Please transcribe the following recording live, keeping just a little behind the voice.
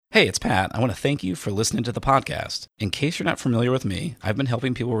Hey, it's Pat. I want to thank you for listening to the podcast. In case you're not familiar with me, I've been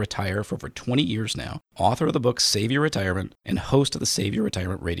helping people retire for over 20 years now, author of the book Save Your Retirement and host of the Save Your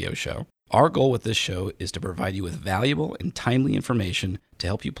Retirement radio show. Our goal with this show is to provide you with valuable and timely information to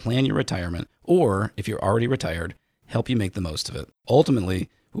help you plan your retirement, or if you're already retired, help you make the most of it. Ultimately,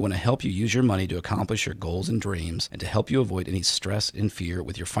 we want to help you use your money to accomplish your goals and dreams and to help you avoid any stress and fear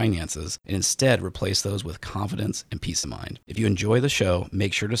with your finances and instead replace those with confidence and peace of mind. If you enjoy the show,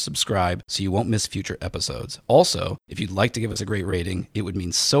 make sure to subscribe so you won't miss future episodes. Also, if you'd like to give us a great rating, it would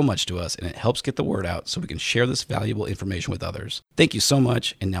mean so much to us and it helps get the word out so we can share this valuable information with others. Thank you so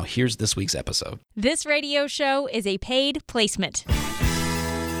much, and now here's this week's episode. This radio show is a paid placement.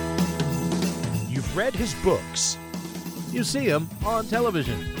 You've read his books. You see him on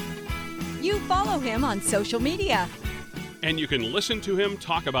television. You follow him on social media. And you can listen to him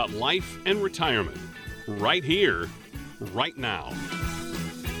talk about life and retirement right here, right now.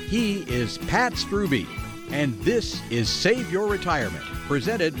 He is Pat Strubbe, and this is Save Your Retirement,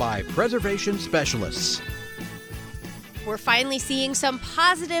 presented by Preservation Specialists. We're finally seeing some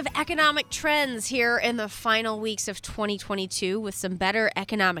positive economic trends here in the final weeks of 2022 with some better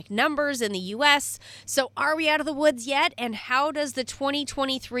economic numbers in the U.S. So are we out of the woods yet? And how does the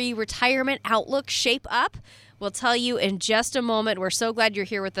 2023 retirement outlook shape up? We'll tell you in just a moment. We're so glad you're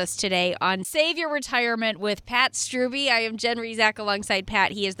here with us today on Save Your Retirement with Pat Strubbe. I am Jen Rizak alongside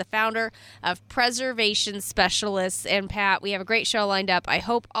Pat. He is the founder of Preservation Specialists. And Pat, we have a great show lined up. I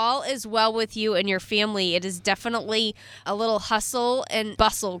hope all is well with you and your family. It is definitely a little hustle and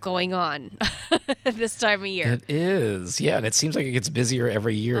bustle going on this time of year. It is, yeah, and it seems like it gets busier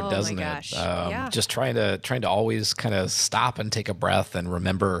every year, doesn't my gosh. it? Yeah. Just trying to always kind of stop and take a breath and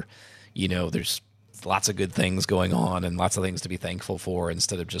remember, there's lots of good things going on and lots of things to be thankful for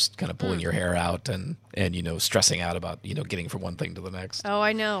instead of just kind of pulling your hair out and stressing out about, getting from one thing to the next. Oh,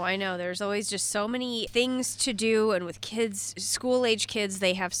 I know. There's always just so many things to do. And with kids, school-age kids,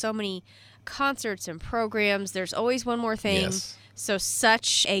 they have so many concerts and programs. There's always one more thing. Yes. So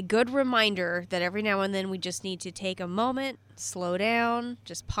such a good reminder that every now and then we just need to take a moment, slow down,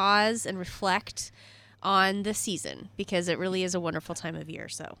 just pause and reflect on the season because it really is a wonderful time of year.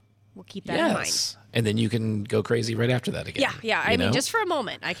 So we'll keep that in mind. And then you can go crazy right after that again. Yeah. I mean, just for a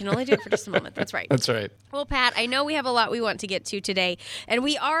moment. I can only do it for just a moment. That's right. That's right. Well, Pat, I know we have a lot we want to get to today, and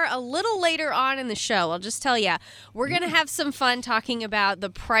we are a little later on in the show. I'll just tell you, we're going to have some fun talking about the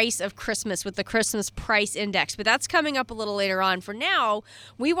price of Christmas with the Christmas Price Index, but that's coming up a little later on. For now,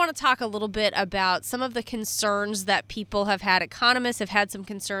 we want to talk a little bit about some of the concerns that people have had. Economists have had some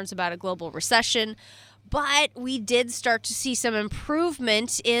concerns about a global recession. But we did start to see some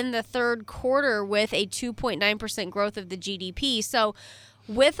improvement in the third quarter with a 2.9% growth of the GDP. So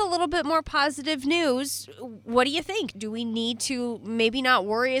with a little bit more positive news, what do you think? Do we need to maybe not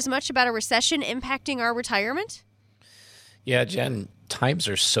worry as much about a recession impacting our retirement? Yeah, Jen, times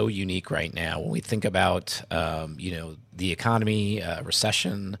are so unique right now. When we think about, the economy,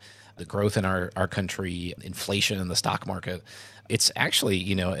 recession, the growth in our country, inflation in the stock market, it's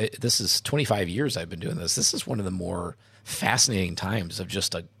actually, this is 25 years I've been doing this. This is one of the more fascinating times of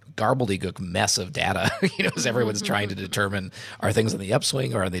just a gobbledygook mess of data, as everyone's trying to determine, are things on the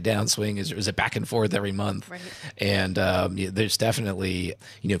upswing or are they downswing? Is it back and forth every month? Right. And there's definitely,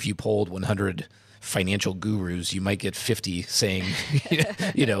 if you polled 100 financial gurus, you might get 50 saying,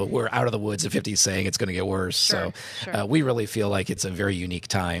 we're out of the woods, and 50 saying it's going to get worse. Sure. We really feel like it's a very unique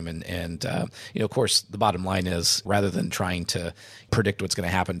time. And of course, the bottom line is rather than trying to predict what's going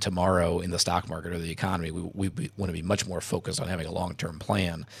to happen tomorrow in the stock market or the economy, we want to be much more focused on having a long-term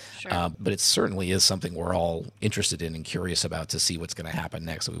plan. Sure. But it certainly is something we're all interested in and curious about to see what's going to happen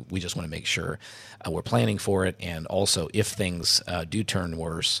next. So we just want to make sure we're planning for it. And also, if things do turn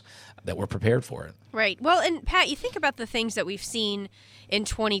worse, that we're prepared for it. Right. Well, and Pat, you think about the things that we've seen in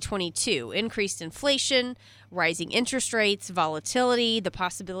 2022, increased inflation, rising interest rates, volatility, the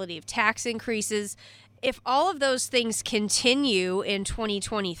possibility of tax increases. If all of those things continue in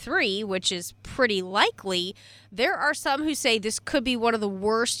 2023, which is pretty likely, there are some who say this could be one of the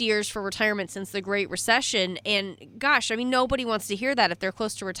worst years for retirement since the Great Recession. And gosh, I mean, nobody wants to hear that if they're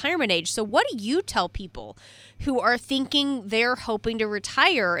close to retirement age. So what do you tell people who are thinking they're hoping to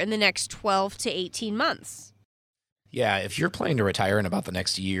retire in the next 12 to 18 months? Yeah, if you're planning to retire in about the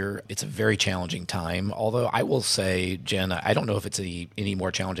next year, it's a very challenging time. Although I will say, Jen, I don't know if it's any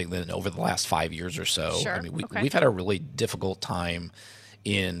more challenging than over the last 5 years or so. Sure. I mean, we've had a really difficult time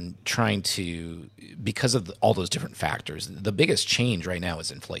in trying to, because of all those different factors. The biggest change right now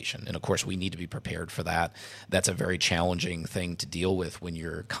is inflation. And of course, we need to be prepared for that. That's a very challenging thing to deal with when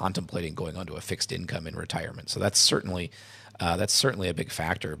you're contemplating going onto a fixed income in retirement. So that's certainly That's certainly a big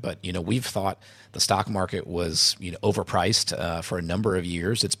factor. But, we've thought the stock market was, overpriced for a number of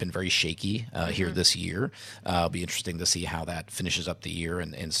years. It's been very shaky here this year. It'll be interesting to see how that finishes up the year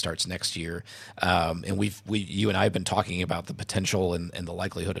and starts next year. And you and I have been talking about the potential and the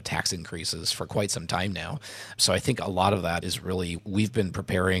likelihood of tax increases for quite some time now. So I think a lot of that is really, we've been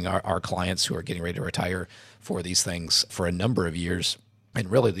preparing our clients who are getting ready to retire for these things for a number of years. And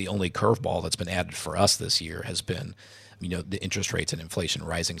really the only curveball that's been added for us this year has been, the interest rates and inflation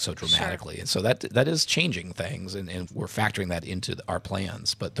rising so dramatically. Sure. And so that is changing things, and we're factoring that into our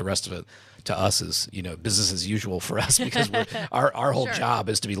plans. But the rest of it to us is, business as usual for us, because our whole job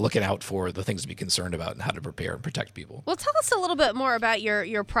is to be looking out for the things to be concerned about and how to prepare and protect people. Well, tell us a little bit more about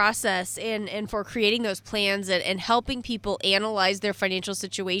your process and for creating those plans and helping people analyze their financial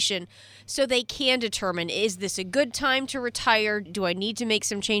situation so they can determine, is this a good time to retire? Do I need to make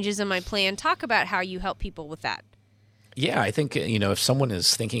some changes in my plan? Talk about how you help people with that. Yeah, I think, if someone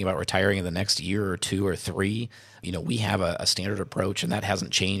is thinking about retiring in the next year or 2 or 3, we have a standard approach, and that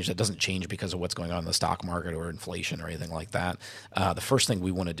hasn't changed. That doesn't change because of what's going on in the stock market or inflation or anything like that. The first thing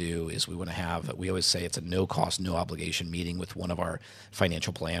we want to do is we always say it's a no cost, no obligation meeting with one of our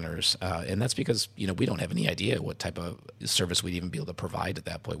financial planners. And that's because, we don't have any idea what type of service we'd even be able to provide at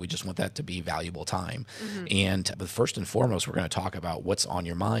that point. We just want that to be valuable time. And but first and foremost, we're going to talk about what's on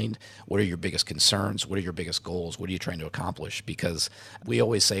your mind. What are your biggest concerns? What are your biggest goals? What are you trying to accomplish? Because we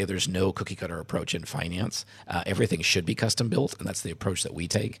always say there's no cookie cutter approach in finance. Everything should be custom built, and that's the approach that we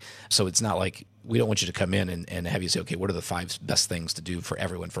take. So it's not like we don't want you to come in and have you say, okay, what are the 5 best things to do for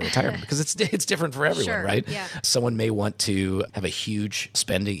everyone for retirement? Because it's different for everyone, sure, right? Yeah. Someone may want to have a huge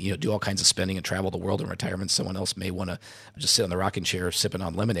spending, do all kinds of spending and travel the world in retirement. Someone else may want to just sit on the rocking chair sipping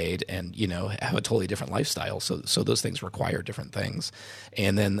on lemonade and, have a totally different lifestyle. So those things require different things.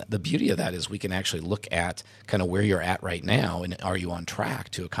 And then the beauty of that is we can actually look at kind of where you're at right now, and are you on track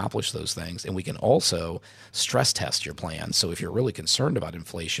to accomplish those things? And we can also stress test your plan. So if you're really concerned about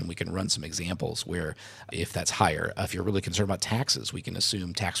inflation, we can run some examples where if that's higher, if you're really concerned about taxes, we can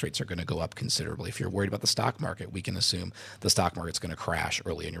assume tax rates are going to go up considerably. If you're worried about the stock market, we can assume the stock market's going to crash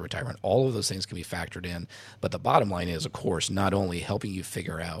early in your retirement. All of those things can be factored in. But the bottom line is, of course, not only helping you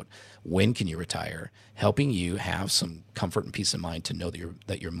figure out when can you retire, helping you have some comfort and peace of mind to know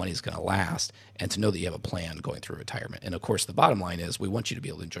that your money is going to last, and to know that you have a plan going through retirement. And of course, the bottom line is we want you to be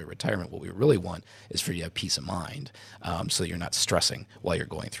able to enjoy retirement. What we really want is for you to have peace of mind, so that you're not stressing while you're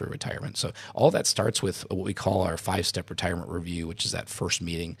going through retirement. So all that starts with what we call our 5-step retirement review, which is that first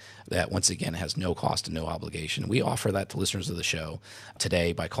meeting that, once again, has no cost and no obligation. We offer that to listeners of the show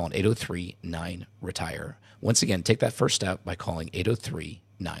today by calling 803-9-RETIRE. Once again, take that first step by calling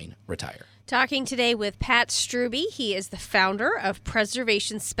 803-9-RETIRE. Talking today with Pat Strube. He is the founder of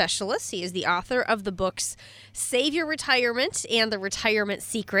Preservation Specialists. He is the author of the books Save Your Retirement and The Retirement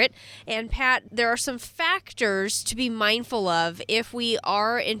Secret. And Pat, there are some factors to be mindful of if we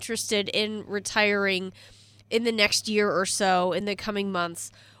are interested in retiring in the next year or so, in the coming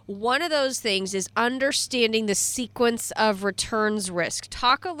months. One of those things is understanding the sequence of returns risk.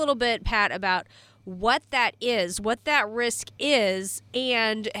 Talk a little bit, Pat, about what that is, what that risk is,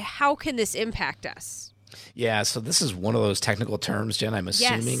 and how can this impact us? Yeah, so this is one of those technical terms, Jen. I'm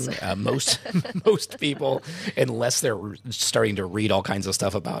assuming most people, unless they're starting to read all kinds of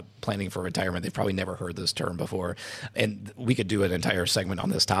stuff about planning for retirement, they've probably never heard this term before. And we could do an entire segment on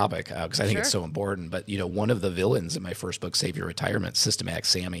this topic because I think it's so important. But one of the villains in my first book, Save Your Retirement, Systematic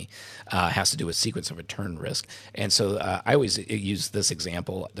Sammy, has to do with sequence of return risk. And so I always use this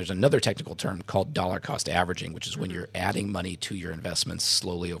example. There's another technical term called dollar cost averaging, which is when you're adding money to your investments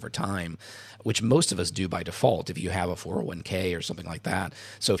slowly over time, which most of us do by default if you have a 401k or something like that.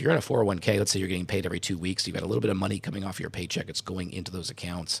 So if you're in a 401k, let's say you're getting paid every 2 weeks, you've got a little bit of money coming off your paycheck, it's going into those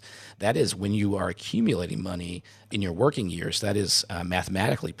accounts. That is when you are accumulating money in your working years, that is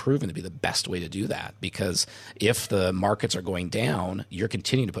mathematically proven to be the best way to do that, because if the markets are going down, you're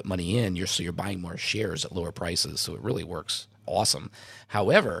continuing to put money in, so you're buying more shares at lower prices. So it really works awesome.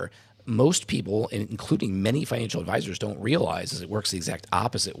 However, most people, including many financial advisors, don't realize is it works the exact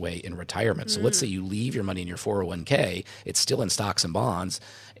opposite way in retirement. So let's say you leave your money in your 401k, it's still in stocks and bonds,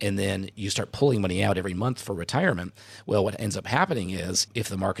 and then you start pulling money out every month for retirement. Well, what ends up happening is if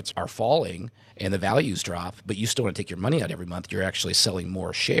the markets are falling and the values drop, but you still want to take your money out every month, you're actually selling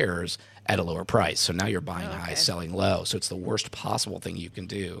more shares at a lower price. So now you're buying high, selling low. So it's the worst possible thing you can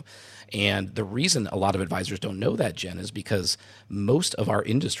do. And the reason a lot of advisors don't know that, Jen, is because most of our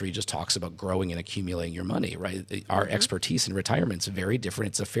industry just talks about growing and accumulating your money, right? Our expertise in retirement is very different.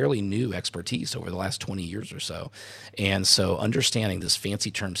 It's a fairly new expertise over the last 20 years or so. And so understanding this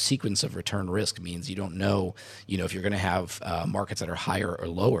fancy term term sequence of return risk means you don't know, if you're going to have markets that are higher or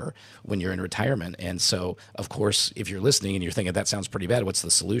lower when you're in retirement. And so, of course, if you're listening and you're thinking that sounds pretty bad, what's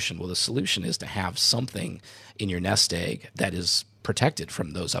the solution? Well, the solution is to have something in your nest egg that is protected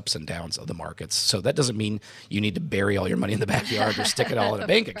from those ups and downs of the markets. So that doesn't mean you need to bury all your money in the backyard or stick it all in a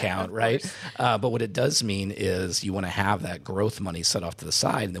bank account, right? But what it does mean is you want to have that growth money set off to the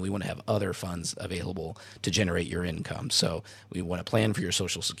side, and then we want to have other funds available to generate your income. So we want to plan for your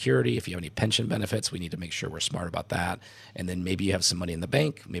Social Security. If you have any pension benefits, we need to make sure we're smart about that. And then maybe you have some money in the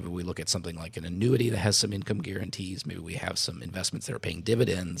bank. Maybe we look at something like an annuity that has some income guarantees. Maybe we have some investments that are paying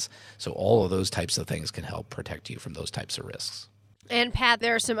dividends. So all of those types of things can help protect you from those types of risks. And Pat,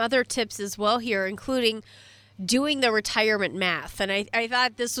 there are some other tips as well here, including doing the retirement math. And I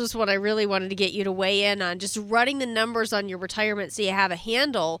thought this was what I really wanted to get you to weigh in on, just running the numbers on your retirement so you have a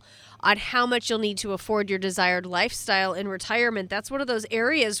handle on how much you'll need to afford your desired lifestyle in retirement. That's one of those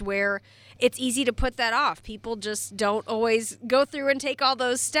areas where it's easy to put that off. People just don't always go through and take all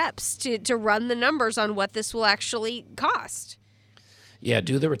those steps to run the numbers on what this will actually cost. Yeah,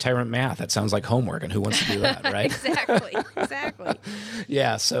 do the retirement math. That sounds like homework, and who wants to do that, right? Exactly.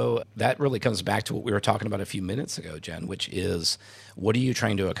 Yeah, so that really comes back to what we were talking about a few minutes ago, Jen, which is what are you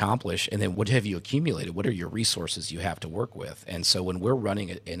trying to accomplish, and then what have you accumulated? What are your resources you have to work with? And so when we're running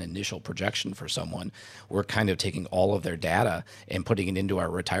an initial projection for someone, we're kind of taking all of their data and putting it into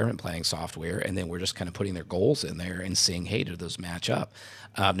our retirement planning software, and then we're just kind of putting their goals in there and seeing, hey, do those match up?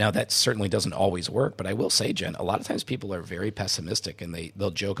 Now, that certainly doesn't always work, but I will say, Jen, a lot of times people are very pessimistic, and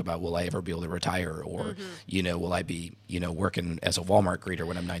they'll joke about, will I ever be able to retire? Or, will I be, working as a Walmart greeter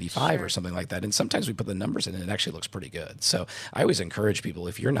when I'm 95 or something like that? And sometimes we put the numbers in and it actually looks pretty good. So I always encourage people,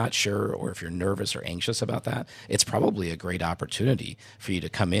 if you're not sure or if you're nervous or anxious about that, it's probably a great opportunity for you to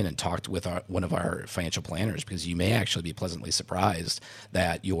come in and talk with one of our financial planners, because you may actually be pleasantly surprised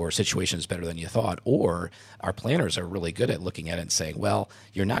that your situation is better than you thought. Or our planners are really good at looking at it and saying, well,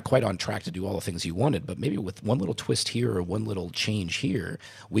 you're not quite on track to do all the things you wanted, but maybe with one little twist here or one little change here,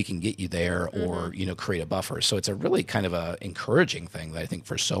 we can get you there, or, create a buffer. So it's a really kind of a encouraging thing that I think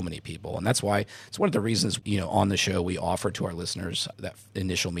for so many people. And that's why it's one of the reasons, on the show, we offer to our listeners that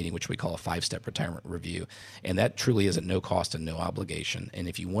initial meeting, which we call a 5-step retirement review. And that truly is at no cost and no obligation. And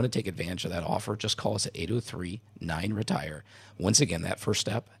if you want to take advantage of that offer, just call us at 803-9-RETIRE. Once again, that first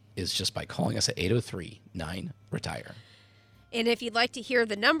step is just by calling us at 803-9-RETIRE. And if you'd like to hear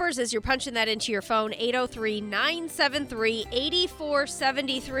the numbers as you're punching that into your phone,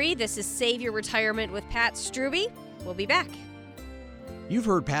 803-973-8473. This is Save Your Retirement with Pat Strube. We'll be back. You've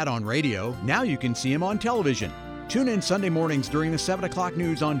heard Pat on radio. Now you can see him on television. Tune in Sunday mornings during the 7 o'clock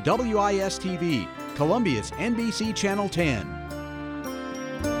news on WIS-TV, Columbia's NBC Channel 10.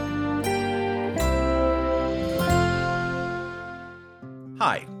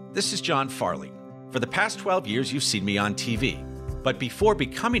 Hi, this is John Farley. For the past 12 years, you've seen me on TV. But before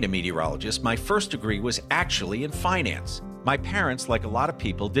becoming a meteorologist, my first degree was actually in finance. My parents, like a lot of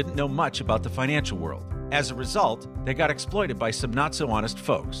people, didn't know much about the financial world. As a result, they got exploited by some not-so-honest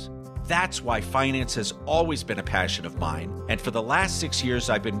folks. That's why finance has always been a passion of mine, and for the last 6 years,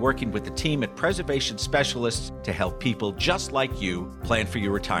 I've been working with the team at Preservation Specialists to help people just like you plan for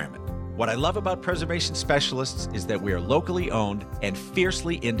your retirement. What I love about Preservation Specialists is that we are locally owned and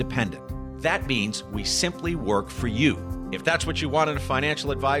fiercely independent. That means we simply work for you. If that's what you want in a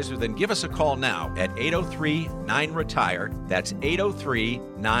financial advisor, then give us a call now at 803-9-RETIRE. That's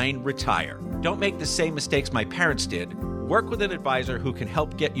 803-9-RETIRE. Don't make the same mistakes my parents did. Work with an advisor who can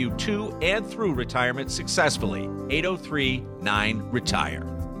help get you to and through retirement successfully. 803-9-RETIRE.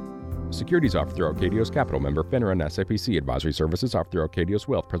 Securities offered through Arcadios Capital, member FINRA, and SIPC. Advisory services offered through Arcadios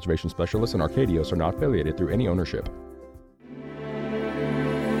Wealth. Preservation Specialists and Arcadios are not affiliated through any ownership.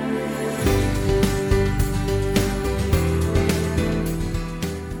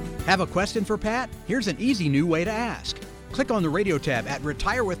 Have a question for Pat? Here's an easy new way to ask. Click on the radio tab at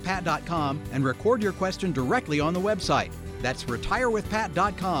retirewithpat.com and record your question directly on the website. That's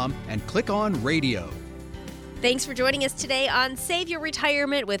retirewithpat.com and click on radio. Thanks for joining us today on Save Your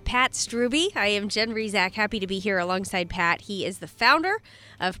Retirement with Pat Strube. I am Jen Rezac, happy to be here alongside Pat. He is the founder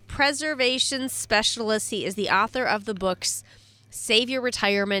of Preservation Specialists. He is the author of the books Save Your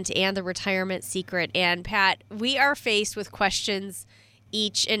Retirement and The Retirement Secret. And Pat, we are faced with questions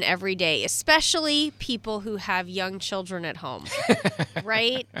each and every day, especially people who have young children at home,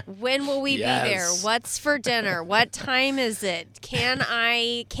 right? When will we be there? What's for dinner? What time is it? Can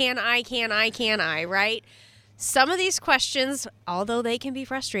I, right? Some of these questions, although they can be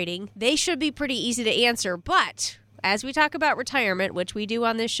frustrating, they should be pretty easy to answer. But as we talk about retirement, which we do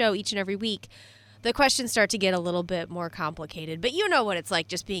on this show each and every week, the questions start to get a little bit more complicated. But you know what it's like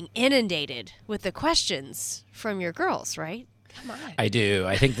just being inundated with the questions from your girls, right? Come on. I do.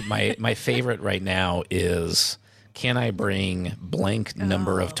 I think that my favorite right now is, can I bring blank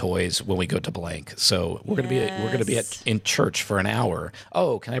number of toys when we go to blank? So we're going to be in church for an hour.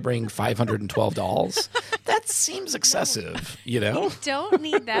 Oh, can I bring 512 dolls? That seems excessive, you know? You don't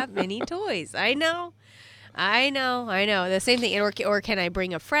need that many toys. I know. The same thing. Or can I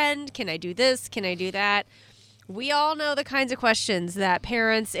bring a friend? Can I do this? Can I do that? We all know the kinds of questions that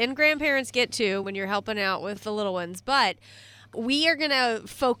parents and grandparents get to when you're helping out with the little ones. But we are going to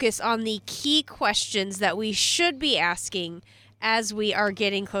focus on the key questions that we should be asking as we are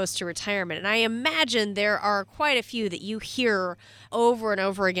getting close to retirement. And I imagine there are quite a few that you hear over and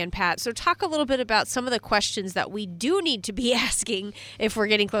over again, Pat. So talk a little bit about some of the questions that we do need to be asking if we're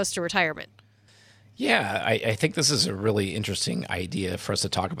getting close to retirement. Yeah, I think this is a really interesting idea for us to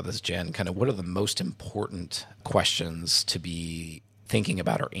talk about this, Jen. Kind of what are the most important questions to be thinking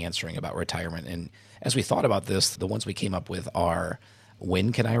about or answering about retirement? And as we thought about this, the ones we came up with are,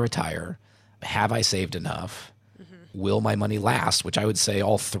 when can I retire? Have I saved enough? Will my money last? Which I would say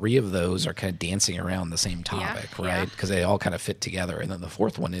all three of those are kind of dancing around the same topic, right? Because they all kind of fit together. And then the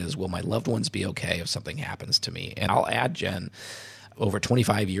fourth one is, will my loved ones be okay if something happens to me? And I'll add, Jen, over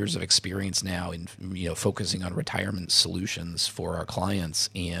 25 years of experience now in focusing on retirement solutions for our clients.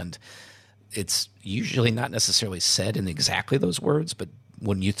 And it's usually not necessarily said in exactly those words, but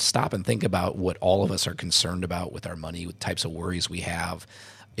when you stop and think about what all of us are concerned about with our money, with types of worries we have,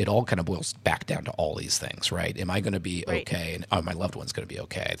 it all kind of boils back down to all these things, right? Am I going to be okay? And are my loved ones going to be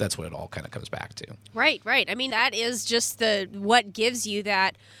okay? That's what it all kind of comes back to. Right. I mean, that is just what gives you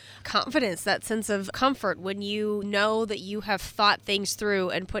that confidence, that sense of comfort when you know that you have thought things through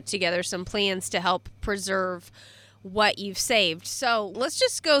and put together some plans to help preserve what you've saved. So let's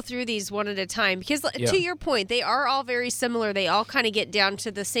just go through these one at a time because to your point, they are all very similar. They all kind of get down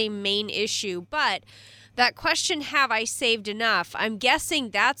to the same main issue. But that question, have I saved enough? I'm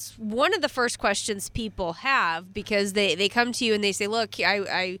guessing that's one of the first questions people have because they come to you and they say, look,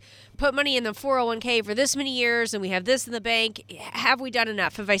 I put money in the 401k for this many years and we have this in the bank. Have we done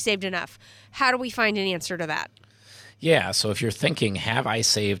enough? Have I saved enough? How do we find an answer to that? Yeah. So if you're thinking, have I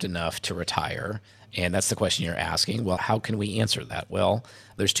saved enough to retire? And that's the question you're asking. Well, how can we answer that? Well,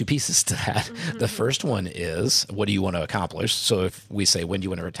 there's two pieces to that. The first one is, what do you want to accomplish? So if we say, when do you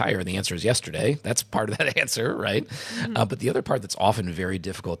want to retire? And the answer is yesterday. That's part of that answer, right? But the other part that's often very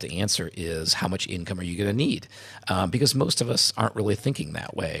difficult to answer is, how much income are you going to need? Because most of us aren't really thinking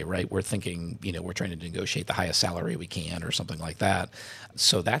that way, right? We're thinking, we're trying to negotiate the highest salary we can or something like that.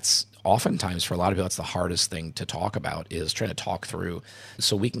 So that's oftentimes, for a lot of people, that's the hardest thing to talk about, is trying to talk through.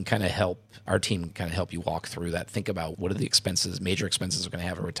 So we can kind of help, our team kind of help you walk through that. Think about, what are the expenses, major expenses we're going to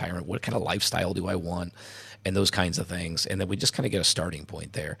have in retirement? What kind of lifestyle do I want? And those kinds of things. And then we just kind of get a starting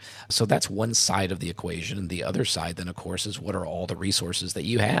point there. So that's one side of the equation. And the other side then, of course, is, what are all the resources that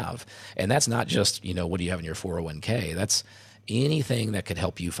you have? And that's not just, what do you have in your 401k? That's anything that could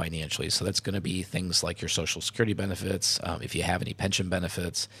help you financially. So that's going to be things like your Social Security benefits, if you have any pension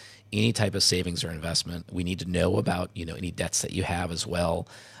benefits, any type of savings or investment. We need to know about, any debts that you have as well.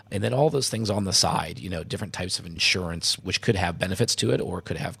 And then all those things on the side, different types of insurance, which could have benefits to it or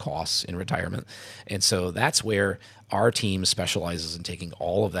could have costs in retirement. And so that's where our team specializes in taking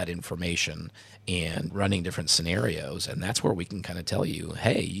all of that information and running different scenarios. And that's where we can kind of tell you,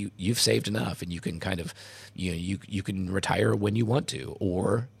 hey, you've saved enough and you can kind of, you can retire when you want to.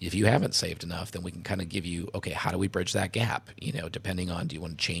 Or if you haven't saved enough, then we can kind of give you, okay, how do we bridge that gap? Depending on, do you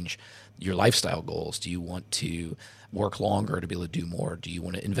want to change your lifestyle goals? Do you want to work longer to be able to do more? Do you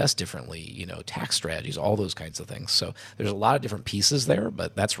want to invest differently? Tax strategies, all those kinds of things. So there's a lot of different pieces there,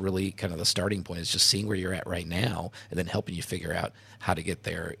 but that's really kind of the starting point, is just seeing where you're at right now and then helping you figure out how to get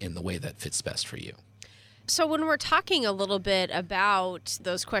there in the way that fits best for you. So when we're talking a little bit about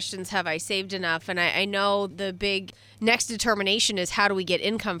those questions, have I saved enough? And I know the big next determination is, how do we get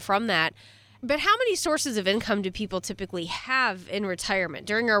income from that? But how many sources of income do people typically have in retirement?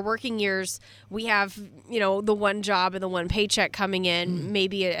 During our working years, we have, the one job and the one paycheck coming in,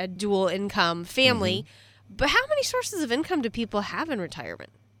 maybe a dual income family. But how many sources of income do people have in retirement?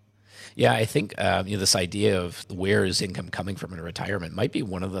 Yeah, I think this idea of where is income coming from in retirement might be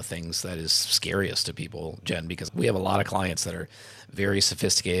one of the things that is scariest to people, Jen, because we have a lot of clients that are very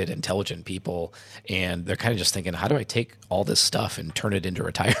sophisticated, intelligent people, and they're kind of just thinking, how do I take all this stuff and turn it into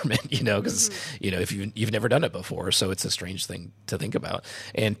retirement? Because if you've never done it before, so it's a strange thing to think about.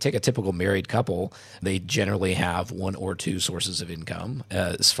 And take a typical married couple, they generally have one or two sources of income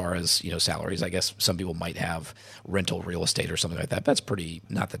as far as salaries. I guess some people might have rental real estate or something like that. That's pretty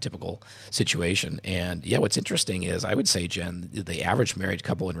not the typical situation. And what's interesting is, I would say, Jen, the average married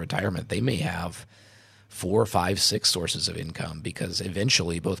couple in retirement, they may have 4, 5, 6 sources of income, because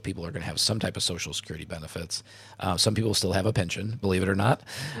eventually both people are going to have some type of Social Security benefits. Some people still have a pension, believe it or not.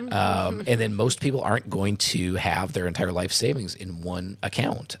 And then most people aren't going to have their entire life savings in one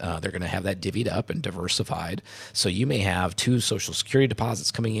account. They're going to have that divvied up and diversified. So you may have 2 Social Security deposits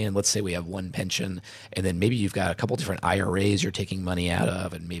coming in. Let's say we have 1 pension, and then maybe you've got a couple different IRAs you're taking money out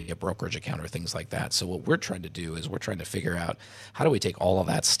of, and maybe a brokerage account or things like that. So what we're trying to do is we're trying to figure out, how do we take all of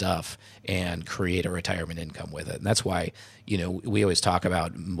that stuff and create a retirement income with it? And that's why, we always talk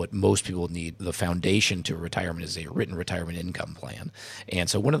about what most people need. The foundation to retirement is a written retirement income plan. And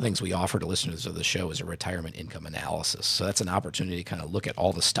so one of the things we offer to listeners of the show is a retirement income analysis. So that's an opportunity to kind of look at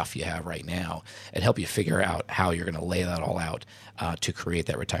all the stuff you have right now and help you figure out how you're going to lay that all out to create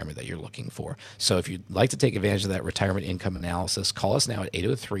that retirement that you're looking for. So if you'd like to take advantage of that retirement income analysis, call us now at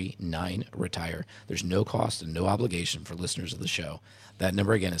 803-9-RETIRE. There's no cost and no obligation for listeners of the show. That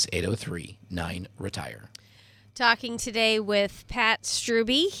number again is 803-9-RETIRE. Talking today with Pat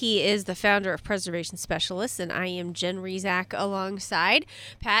Strube. He is the founder of Preservation Specialists, and I am Jen Rezac alongside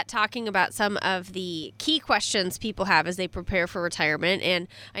Pat, talking about some of the key questions people have as they prepare for retirement. And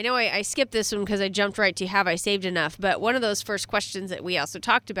I know I skipped this one because I jumped right to, have I saved enough? But one of those first questions that we also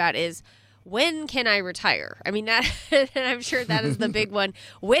talked about is, when can I retire? I mean, that, and I'm sure that is the big one.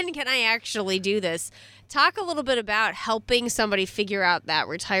 When can I actually do this? Talk a little bit about helping somebody figure out that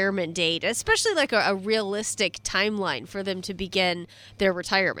retirement date, especially like a realistic timeline for them to begin their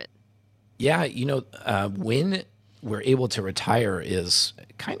retirement. Yeah, when we're able to retire is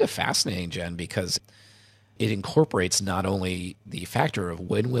kind of fascinating, Jen, because it incorporates not only the factor of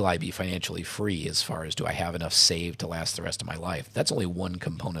when will I be financially free, as far as do I have enough saved to last the rest of my life. That's only one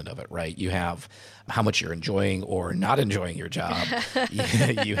component of it, right? You have how much you're enjoying or not enjoying your job.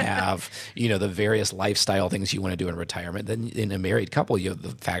 You have, the various lifestyle things you want to do in retirement. Then in a married couple, you have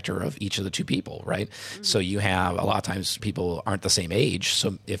the factor of each of the 2 people, right? Mm-hmm. So you have, a lot of times people aren't the same age.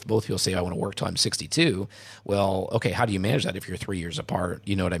 So if both people say, I want to work till I'm 62, well, okay, how do you manage that if you're 3 years apart?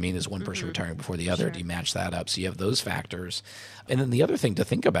 You know what I mean? Is one person retiring before the other? Sure. Do you match that up? So you have those factors. And then the other thing to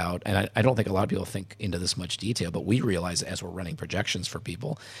think about, and I don't think a lot of people think into this much detail, but we realize as we're running projections for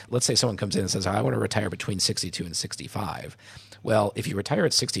people, let's say someone comes in and says, I want to retire between 62 and 65. Well, if you retire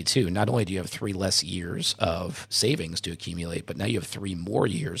at 62, not only do you have 3 less years of savings to accumulate, but now you have 3 more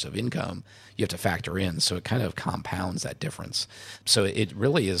years of income you have to factor in. So it kind of compounds that difference. So it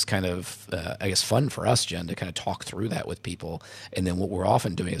really is kind of, fun for us, Jen, to kind of talk through that with people. And then what we're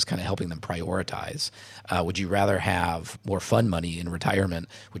often doing is kind of helping them prioritize. Would you rather have more fun money in retirement?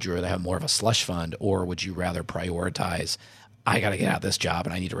 Would you rather have more of a slush fund? Or would you rather prioritize, I got to get out of this job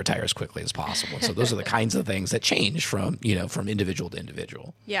and I need to retire as quickly as possible? So those are the kinds of things that change from individual to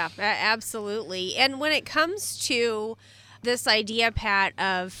individual. Yeah, absolutely. And when it comes to this idea, Pat,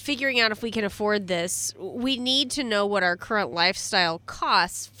 of figuring out if we can afford this, we need to know what our current lifestyle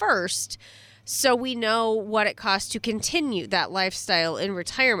costs first, so we know what it costs to continue that lifestyle in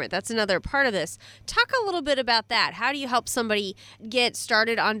retirement. That's another part of this. Talk a little bit about that. How do you help somebody get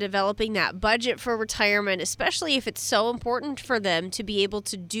started on developing that budget for retirement, especially if it's so important for them to be able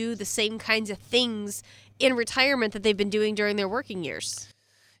to do the same kinds of things in retirement that they've been doing during their working years?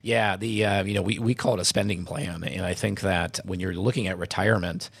 Yeah, we call it a spending plan. And I think that when you're looking at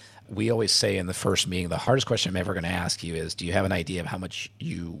retirement, we always say in the first meeting, the hardest question I'm ever going to ask you is, do you have an idea of how much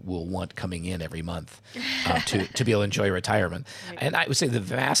you will want coming in every month to be able to enjoy retirement? Right. And I would say the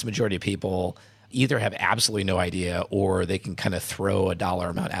vast majority of people either have absolutely no idea, or they can kind of throw a dollar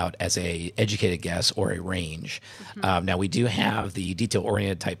amount out as a educated guess or a range. Mm-hmm. Now we do have the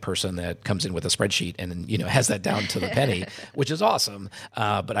detail-oriented type person that comes in with a spreadsheet and has that down to the penny, which is awesome.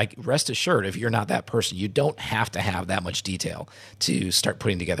 But I rest assured, if you're not that person, you don't have to have that much detail to start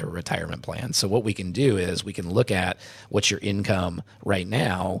putting together a retirement plan. So what we can do is we can look at what's your income right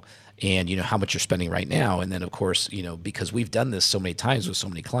now, and how much you're spending right now. And then of course, because we've done this so many times with so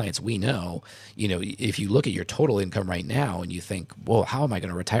many clients, we know, if you look at your total income right now and you think, well, how am I going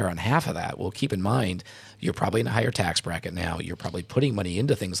to retire on half of that? Well, keep in mind, you're probably in a higher tax bracket now. You're probably putting money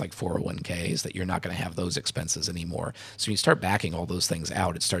into things like 401ks that you're not going to have those expenses anymore. So when you start backing all those things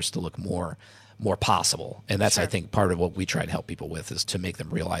out, it starts to look more possible. And that's, sure, I think, part of what we try to help people with, is to make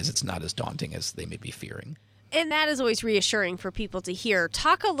them realize it's not as daunting as they may be fearing. And that is always reassuring for people to hear.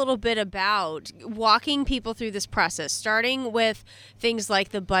 Talk a little bit about walking people through this process, starting with things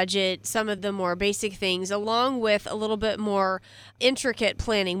like the budget, some of the more basic things, along with a little bit more intricate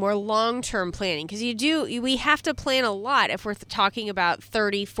planning, more long-term planning. Because we have to plan a lot if we're talking about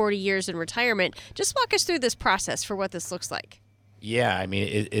 30, 40 years in retirement. Just walk us through this process for what this looks like. Yeah, I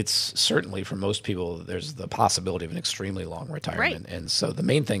mean, it's certainly for most people, there's the possibility of an extremely long retirement. Right. And so the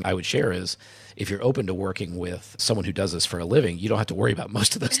main thing I would share is if you're open to working with someone who does this for a living, you don't have to worry about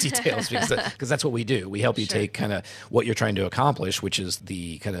most of those details because that's what we do. We help you take kind of what you're trying to accomplish, which is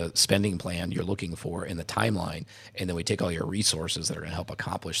the kind of spending plan you're looking for in the timeline. And then we take all your resources that are going to help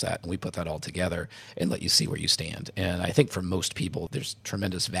accomplish that. And we put that all together and let you see where you stand. And I think for most people, there's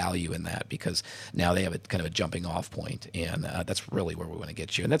tremendous value in that because now they have a kind of a jumping off point. And that's really where we want to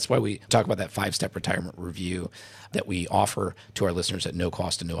get you. And that's why we talk about that 5-step retirement review that we offer to our listeners at no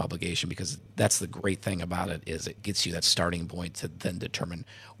cost and no obligation, because that's the great thing about it is it gets you that starting point to then determine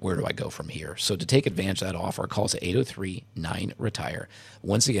where do I go from here. So to take advantage of that offer, call us at 803-9-RETIRE.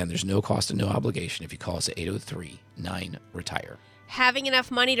 Once again, there's no cost and no obligation if you call us at 803-9-RETIRE. Having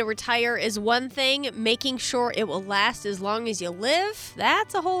enough money to retire is one thing. Making sure it will last as long as you live,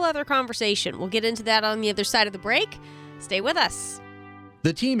 that's a whole other conversation. We'll get into that on the other side of the break. Stay with us.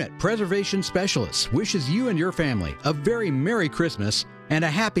 The team at Preservation Specialists wishes you and your family a very Merry Christmas and a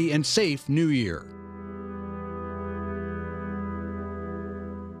happy and safe New Year.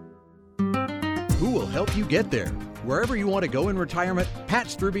 Who will help you get there? Wherever you want to go in retirement, Pat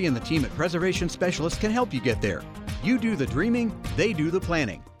Strube and the team at Preservation Specialists can help you get there. You do the dreaming, they do the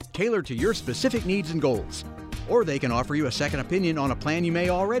planning, tailored to your specific needs and goals. Or they can offer you a second opinion on a plan you may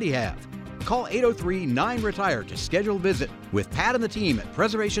already have. Call 803-9-RETIRE to schedule a visit with Pat and the team at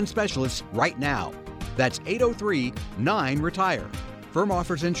Preservation Specialists right now. That's 803-9-RETIRE. Firm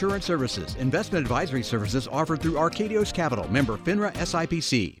offers insurance services. Investment advisory services offered through Arcadios Capital, member FINRA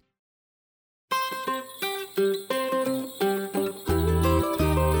SIPC.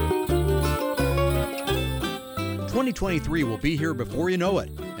 '23 will be here before you know it,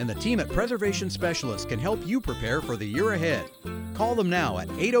 and the team at Preservation Specialists can help you prepare for the year ahead. Call them now at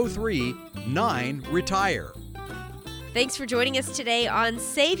 803-9-RETIRE. Thanks for joining us today on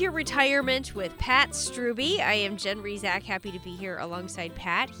Save Your Retirement with Pat Strube. I am Jen Rezac, happy to be here alongside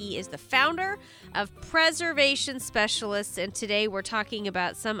Pat. He is the founder of Preservation Specialists, and today we're talking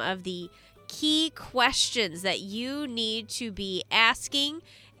about some of the key questions that you need to be asking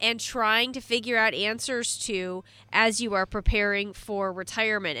and trying to figure out answers to as you are preparing for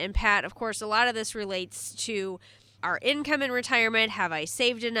retirement. And Pat, of course, a lot of this relates to our income in retirement. Have I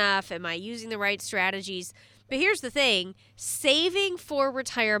saved enough? Am I using the right strategies? But here's the thing, saving for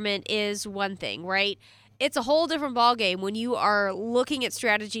retirement is one thing, right? It's a whole different ballgame when you are looking at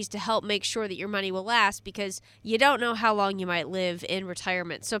strategies to help make sure that your money will last because you don't know how long you might live in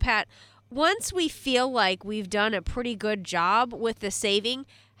retirement. So Pat, once we feel like we've done a pretty good job with the saving,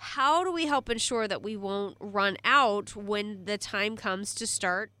 how do we help ensure that we won't run out when the time comes to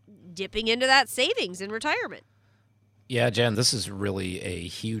start dipping into that savings in retirement? Yeah, Jen, this is really a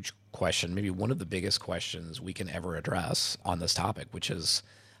huge question, maybe one of the biggest questions we can ever address on this topic, which is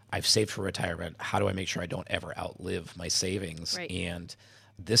I've saved for retirement. How do I make sure I don't ever outlive my savings? Right. And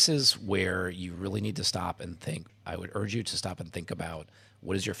this is where you really need to stop and think. I would urge you to stop and think about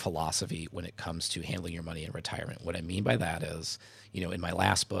what is your philosophy when it comes to handling your money in retirement. What I mean by that is, in my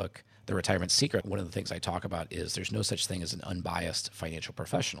last book, The Retirement Secret, one of the things I talk about is there's no such thing as an unbiased financial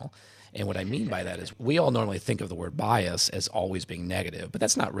professional. And what I mean by that is we all normally think of the word bias as always being negative, but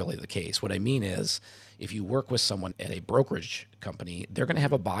that's not really the case. What I mean is if you work with someone at a brokerage company, they're going to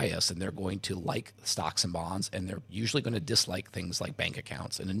have a bias and they're going to like stocks and bonds, and they're usually going to dislike things like bank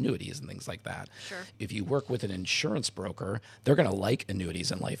accounts and annuities and things like that. Sure. If you work with an insurance broker, they're going to like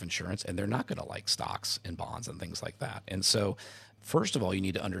annuities and life insurance, and they're not going to like stocks and bonds and things like that. And so first of all, you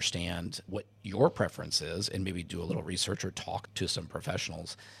need to understand what your preference is and maybe do a little research or talk to some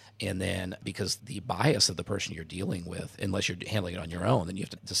professionals. And then because the bias of the person you're dealing with, unless you're handling it on your own, then you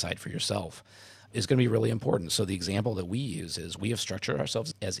have to decide for yourself, is going to be really important. So the example that we use is we have structured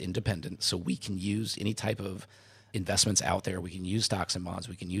ourselves as independent so we can use any type of investments out there. We can use stocks and bonds.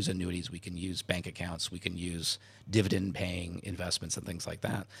 We can use annuities. We can use bank accounts. We can use dividend-paying investments and things like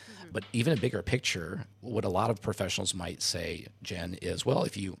that. Mm-hmm. But even a bigger picture, what a lot of professionals might say, Jen, is, well,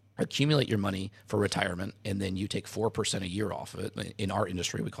 if you accumulate your money for retirement and then you take 4% a year off of it, in our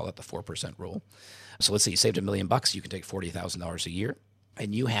industry, we call that the 4% rule. So let's say you saved $1 million, you can take $40,000 a year,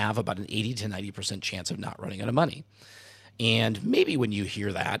 and you have about an 80 to 90% chance of not running out of money. And maybe when you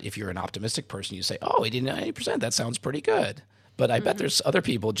hear that, if you're an optimistic person, you say, oh, 80 to 90%, that sounds pretty good. But I bet there's other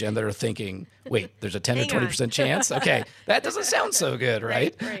people, Jen, that are thinking, wait, there's a 10 or 20% chance? Okay, that doesn't sound so good,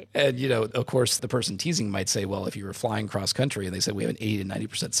 right? Right. And, you know, of course, the person teasing might say, well, if you were flying cross country and they said we have an 80 to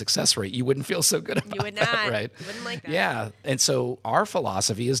 90% success rate, you wouldn't feel so good about You would that, not. right? You wouldn't like that. Yeah. And so our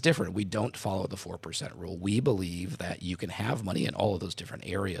philosophy is different. We don't follow the 4% rule. We believe that you can have money in all of those different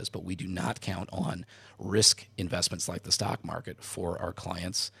areas, but we do not count on risk investments like the stock market for our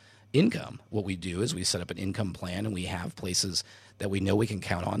clients' income. What we do is we set up an income plan, and we have places that we know we can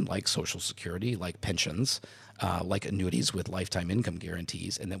count on, like Social Security, like pensions, like annuities with lifetime income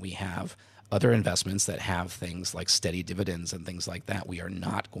guarantees. And then we have other investments that have things like steady dividends and things like that. We are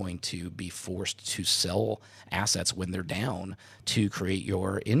not going to be forced to sell assets when they're down to create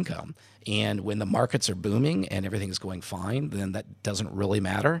your income. And when the markets are booming and everything is going fine, then that doesn't really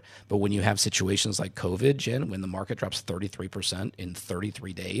matter. But when you have situations like COVID, Jen, when the market drops 33% in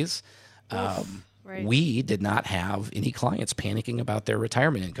 33 days, Right. we did not have any clients panicking about their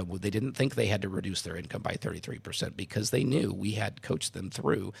retirement income. They didn't think they had to reduce their income by 33% because they knew we had coached them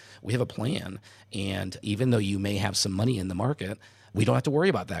through. We have a plan. And even though you may have some money in the market, we don't have to worry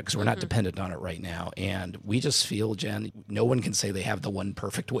about that because we're not dependent on it right now. And we just feel, Jen, no one can say they have the one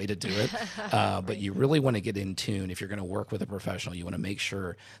perfect way to do it. But you really want to get in tune. If you're going to work with a professional, you want to make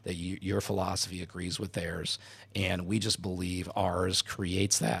sure that your philosophy agrees with theirs. And we just believe ours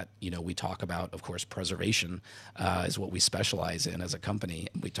creates that. You know, we talk about, of course, preservation is what we specialize in as a company.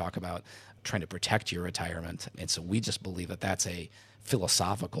 We talk about trying to protect your retirement. And so we just believe that that's a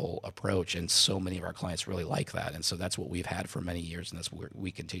philosophical approach, and so many of our clients really like that. And so that's what we've had for many years, and that's what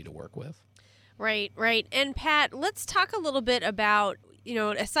we continue to work with. Right. And Pat, let's talk a little bit about, you know,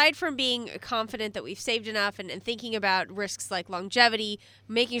 aside from being confident that we've saved enough and thinking about risks like longevity,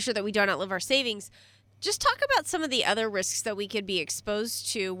 making sure that we don't outlive our savings, just talk about some of the other risks that we could be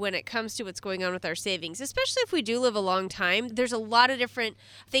exposed to when it comes to what's going on with our savings, especially if we do live a long time. There's a lot of different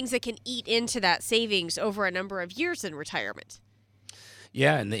things that can eat into that savings over a number of years in retirement.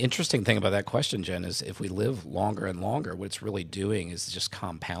 Yeah, and the interesting thing about that question, Jen, is if we live longer and longer, what it's really doing is just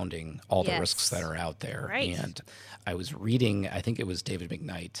compounding all the risks that are out there. Right. And I was reading, I think it was David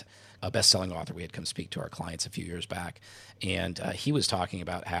McKnight, a best-selling author we had come speak to our clients a few years back, and he was talking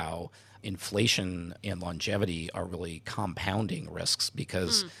about how inflation and longevity are really compounding risks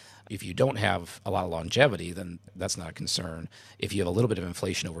because if you don't have a lot of longevity, then that's not a concern. If you have a little bit of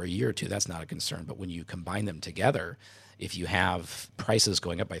inflation over a year or two, that's not a concern. But when you combine them together, if you have prices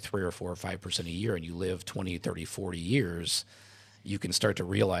going up by 3 or 4 or 5% a year and you live 20, 30, 40 years, you can start to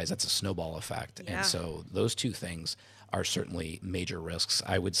realize that's a snowball effect. Yeah. And so those two things are certainly major risks.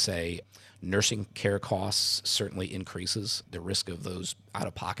 I would say nursing care costs certainly increases. The risk of those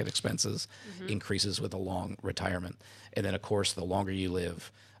out-of-pocket expenses increases with a long retirement. And then, of course, the longer you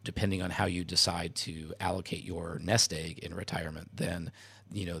live, depending on how you decide to allocate your nest egg in retirement, then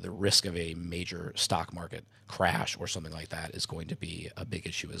the risk of a major stock market crash or something like that is going to be a big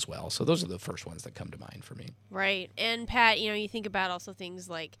issue as well. So those are the first ones that come to mind for me. Right. And Pat, you think about also things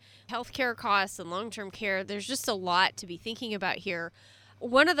like healthcare costs and long-term care. There's just a lot to be thinking about here.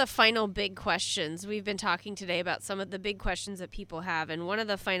 One of the final big questions, we've been talking today about some of the big questions that people have, and one of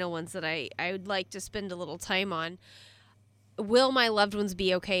the final ones that I would like to spend a little time on, will my loved ones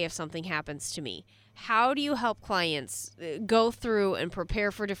be okay if something happens to me? How do you help clients go through and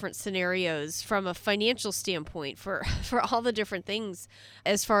prepare for different scenarios from a financial standpoint for all the different things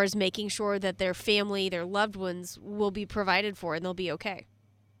as far as making sure that their family, their loved ones will be provided for and they'll be okay?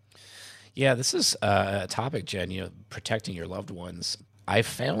 Yeah, this is a topic, Jen, protecting your loved ones. I've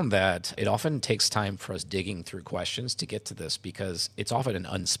found that it often takes time for us digging through questions to get to this because it's often an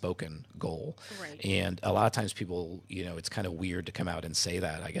unspoken goal. Right. And a lot of times people, it's kind of weird to come out and say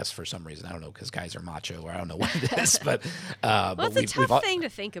that, I guess, for some reason. I don't know, because guys are macho or I don't know what it is. But, well, it's a tough thing to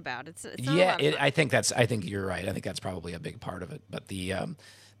think about. It's not a lot of fun. I think you're right. I think that's probably a big part of it. But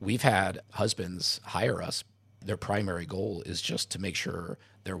we've had husbands hire us. Their primary goal is just to make sure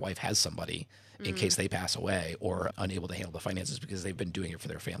their wife has somebody in case they pass away or unable to handle the finances because they've been doing it for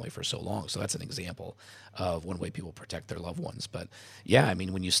their family for so long. So that's an example of one way people protect their loved ones. But yeah, I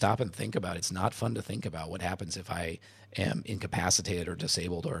mean, when you stop and think about it, it's not fun to think about what happens if I am incapacitated or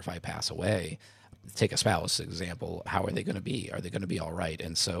disabled or if I pass away. Take a spouse example. How are they going to be? Are they going to be all right?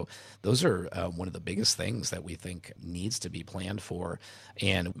 And so those are one of the biggest things that we think needs to be planned for.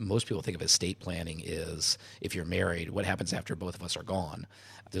 And most people think of estate planning is if you're married, what happens after both of us are gone?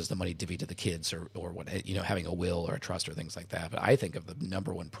 Does the money divvy to the kids or what, having a will or a trust or things like that. But I think of the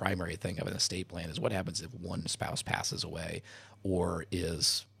number one primary thing of an estate plan is what happens if one spouse passes away or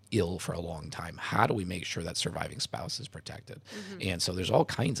is ill for a long time. How do we make sure that surviving spouse is protected? And so there's all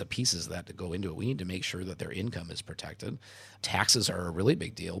kinds of pieces that go into it. We need to make sure that their income is protected. Taxes are a really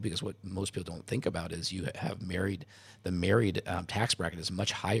big deal because what most people don't think about is you have the married tax bracket is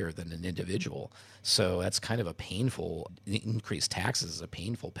much higher than an individual. So that's kind of a painful, increased taxes is a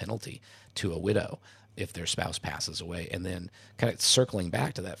painful penalty to a widow if their spouse passes away. And then kind of circling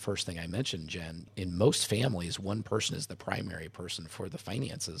back to that first thing I mentioned, Jen, in most families, one person is the primary person for the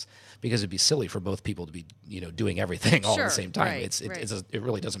finances because it'd be silly for both people to be, doing everything all at the same time. It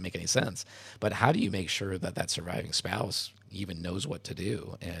really doesn't make any sense. But how do you make sure that that surviving spouse even knows what to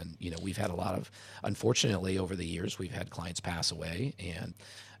do? And, we've had unfortunately, over the years, we've had clients pass away, and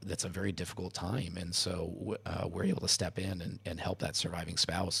that's a very difficult time. And so we're able to step in and help that surviving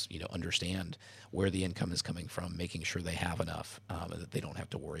spouse, understand where the income is coming from, making sure they have enough and that they don't have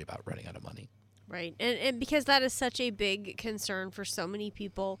to worry about running out of money. Right. And because that is such a big concern for so many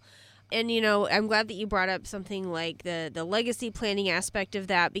people. And, I'm glad that you brought up something like the legacy planning aspect of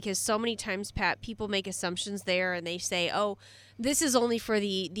that, because so many times, Pat, people make assumptions there and they say, oh, this is only for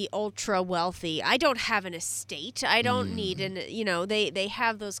the ultra wealthy. I don't have an estate. I don't need they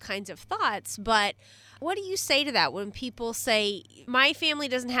have those kinds of thoughts. But what do you say to that when people say, my family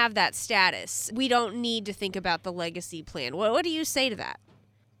doesn't have that status? We don't need to think about the legacy plan. What do you say to that?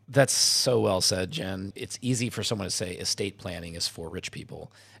 That's so well said, Jen. It's easy for someone to say estate planning is for rich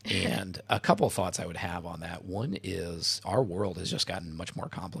people. And a couple of thoughts I would have on that. One is our world has just gotten much more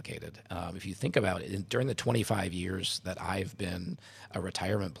complicated. If you think about it, during the 25 years that I've been a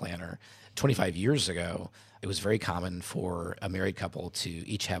retirement planner, 25 years ago, it was very common for a married couple to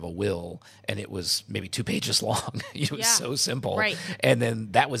each have a will, and it was maybe 2 pages long. It was so simple. Right. And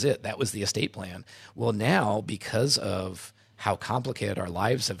then that was it. That was the estate plan. Well, now, because of how complicated our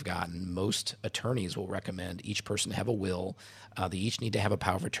lives have gotten, most attorneys will recommend each person have a will. They each need to have a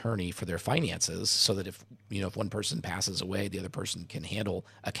power of attorney for their finances so that if one person passes away, the other person can handle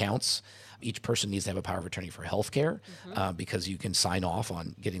accounts. Each person needs to have a power of attorney for health care because you can sign off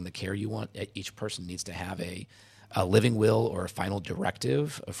on getting the care you want. Each person needs to have a living will or a final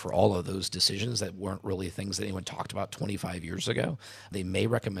directive for all of those decisions that weren't really things that anyone talked about 25 years ago. They may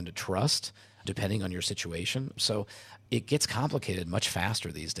recommend a trust depending on your situation. So it gets complicated much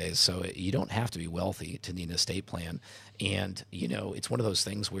faster these days. So you don't have to be wealthy to need an estate plan. And, it's one of those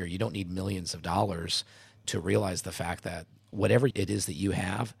things where you don't need millions of dollars to realize the fact that whatever it is that you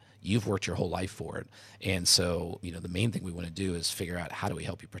have, you've worked your whole life for it. And so, the main thing we want to do is figure out how do we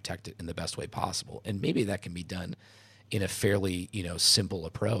help you protect it in the best way possible. And maybe that can be done in a fairly, simple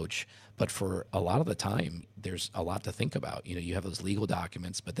approach. But for a lot of the time, there's a lot to think about. You have those legal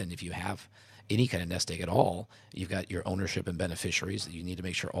documents, but then if you have any kind of nest egg at all, you've got your ownership and beneficiaries that you need to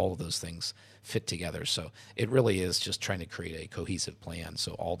make sure all of those things fit together. So it really is just trying to create a cohesive plan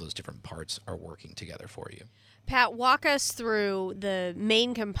so all those different parts are working together for you. Pat, walk us through the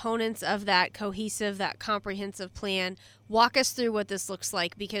main components of that cohesive, that comprehensive plan. Walk us through what this looks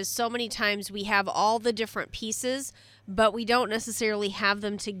like, because so many times we have all the different pieces, but we don't necessarily have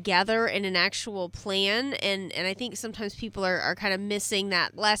them together in an actual plan. And I think sometimes people are kind of missing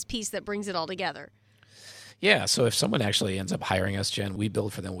that last piece that brings it all together. Yeah, so if someone actually ends up hiring us, Jen, we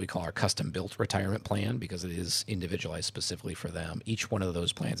build for them what we call our custom-built retirement plan because it is individualized specifically for them. Each one of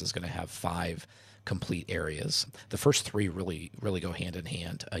those plans is going to have 5 complete areas. The first 3 really go hand in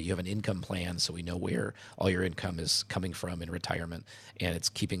hand. You have an income plan, so we know where all your income is coming from in retirement, and it's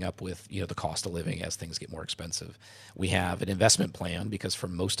keeping up with the cost of living as things get more expensive. We have an investment plan because for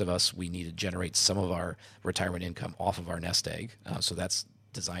most of us, we need to generate some of our retirement income off of our nest egg, so that's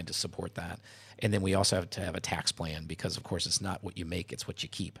designed to support that. And then we also have to have a tax plan because, of course, it's not what you make, it's what you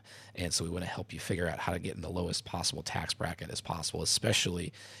keep. And so we want to help you figure out how to get in the lowest possible tax bracket as possible,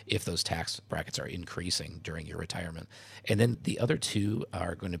 especially if those tax brackets are increasing during your retirement. And then the other 2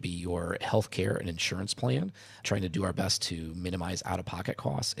 are going to be your health care and insurance plan, trying to do our best to minimize out-of-pocket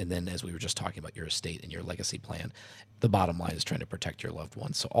costs. And then, as we were just talking about, your estate and your legacy plan, the bottom line is trying to protect your loved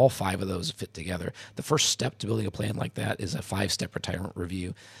ones. So all 5 of those fit together. The first step to building a plan like that is a 5-step retirement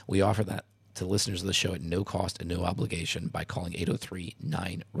review. We offer that to listeners of the show at no cost and no obligation by calling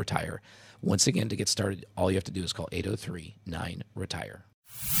 803-9-RETIRE. Once again, to get started, all you have to do is call 803-9-RETIRE.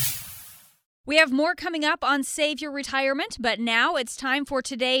 We have more coming up on Save Your Retirement, but now it's time for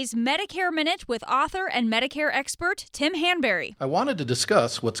today's Medicare Minute with author and Medicare expert Tim Hanberry. I wanted to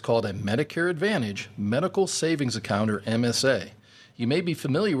discuss what's called a Medicare Advantage Medical Savings Account, or MSA. You may be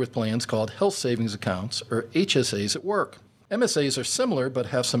familiar with plans called Health Savings Accounts, or HSAs, at work. MSAs are similar but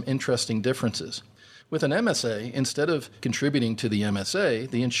have some interesting differences. With an MSA, instead of contributing to the MSA,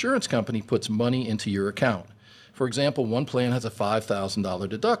 the insurance company puts money into your account. For example, one plan has a $5,000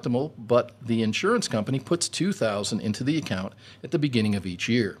 deductible, but the insurance company puts $2,000 into the account at the beginning of each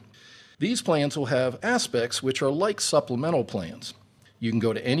year. These plans will have aspects which are like supplemental plans. You can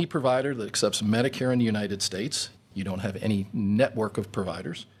go to any provider that accepts Medicare in the United States. You don't have any network of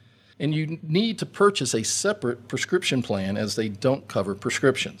providers. And you need to purchase a separate prescription plan as they don't cover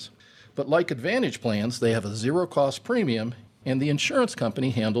prescriptions. But like Advantage plans, they have a zero-cost premium, and the insurance company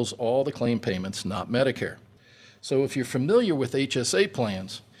handles all the claim payments, not Medicare. So if you're familiar with HSA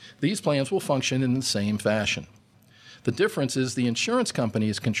plans, these plans will function in the same fashion. The difference is the insurance company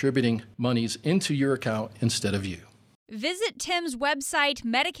is contributing monies into your account instead of you. Visit Tim's website,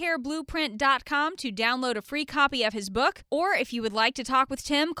 MedicareBlueprint.com, to download a free copy of his book. Or if you would like to talk with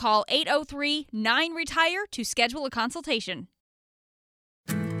Tim, call 803-9RETIRE to schedule a consultation.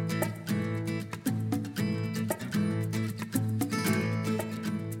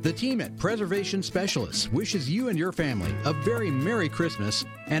 The team at Preservation Specialists wishes you and your family a very Merry Christmas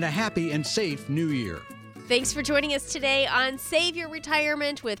and a happy and safe New Year. Thanks for joining us today on Save Your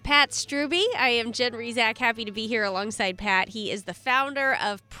Retirement with Pat Strube. I am Jen Rezac, happy to be here alongside Pat. He is the founder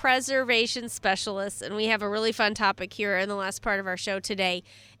of Preservation Specialists, and we have a really fun topic here in the last part of our show today.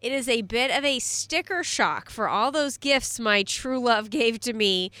 It is a bit of a sticker shock for all those gifts my true love gave to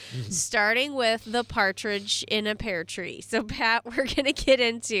me, starting with the partridge in a pear tree. So, Pat, we're going to get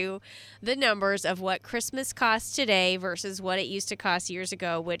into the numbers of what Christmas costs today versus what it used to cost years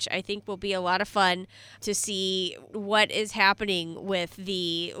ago, which I think will be a lot of fun to see what is happening with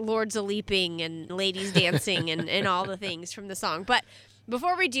the Lords a Leaping and ladies dancing and all the things from the song. But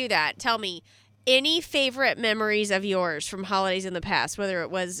before we do that, tell me, any favorite memories of yours from holidays in the past, whether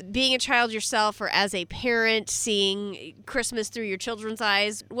it was being a child yourself or as a parent, seeing Christmas through your children's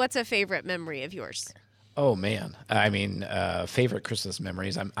eyes? What's a favorite memory of yours? Oh man, I mean, favorite Christmas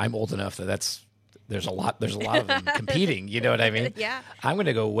memories. I'm old enough that there's a lot of them competing. You know what I mean? Yeah. I'm going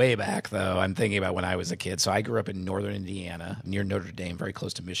to go way back though. I'm thinking about when I was a kid. So I grew up in northern Indiana, near Notre Dame, very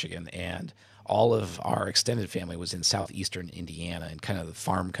close to Michigan, and all of our extended family was in southeastern Indiana and kind of the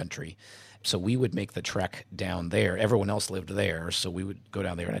farm country. So we would make the trek down there. Everyone else lived there, so we would go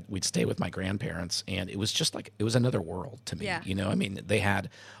down there and we'd stay with my grandparents. And it was just like, it was another world to me. Yeah. You know, I mean, they had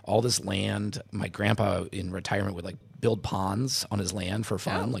all this land. My grandpa in retirement would like build ponds on his land for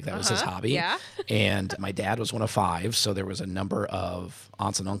fun. Like that was his hobby. Yeah. And my dad was one of 5. So there was a number of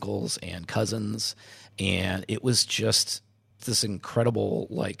aunts and uncles and cousins. And it was just this incredible,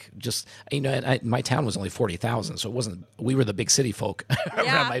 like, just, you know, and my town was only 40,000, so it wasn't, we were the big city folk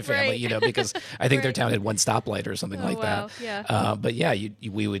around my family, right. you know, because I think their town had one stoplight or something like wow. that. Yeah. But yeah,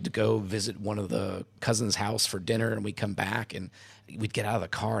 we would go visit one of the cousins' house for dinner, and we'd come back and we'd get out of the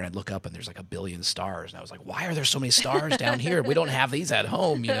car and I'd look up and there's like 1 billion stars. And I was like, why are there so many stars down here? We don't have these at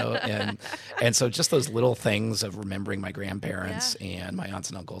home, you know? And so just those little things of remembering my grandparents and my aunts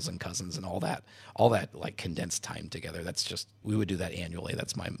and uncles and cousins and all that like condensed time together. That's just, we would do that annually.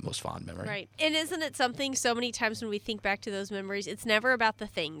 That's my most fond memory. Right. And isn't it something so many times when we think back to those memories, it's never about the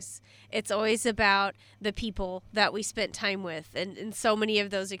things. It's always about the people that we spent time with and so many of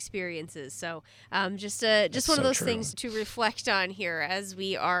those experiences. So just one of those things to reflect on here as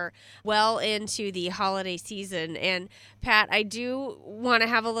we are well into the holiday season. And Pat, I do want to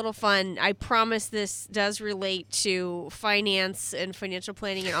have a little fun. I promise this does relate to finance and financial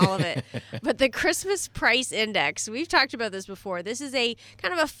planning and all of it. But the Christmas Price Index, we've talked about this before. This is a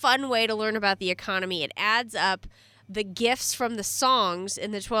kind of a fun way to learn about the economy. It adds up the gifts from the songs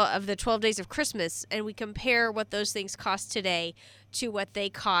in the 12 days of Christmas, and we compare what those things cost today to what they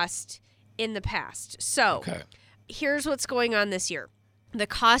cost in the past. So here's what's going on this year. The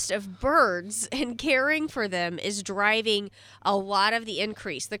cost of birds and caring for them is driving a lot of the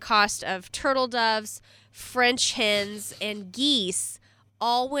increase. The cost of turtle doves, French hens, and geese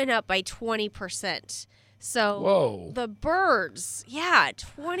all went up by 20%. So the birds,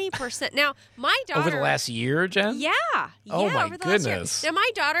 20%. Now, my daughter... Over the last year, Jen? Yeah. Oh, my over the last year. goodness. Now, my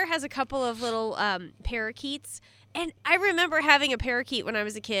daughter has a couple of little parakeets, and I remember having a parakeet when I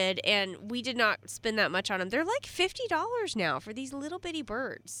was a kid, and we did not spend that much on them. They're like $50 now for these little bitty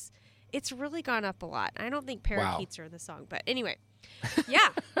birds. It's really gone up a lot. I don't think parakeets are in the song, but anyway. Yeah.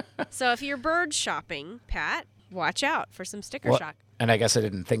 So if you're bird shopping, Pat, watch out for some sticker shock. And I guess I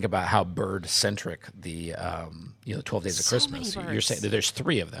didn't think about how bird-centric the 12 Days of Christmas. You're saying that there's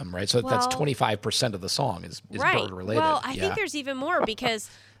 3 of them, right? So that's 25% of the song is bird-related. Well, I think there's even more because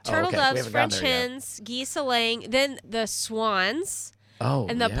turtle doves, French hens, geese-a-laying, then the swans,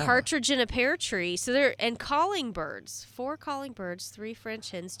 and the partridge in a pear tree. So and calling birds, 4 calling birds, 3 French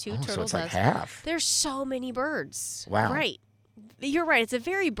hens, 2 turtle so it's doves. like half. There's so many birds. Wow. Right. You're right. It's a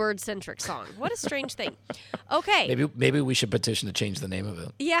very bird-centric song. What a strange thing. Okay. Maybe we should petition to change the name of it.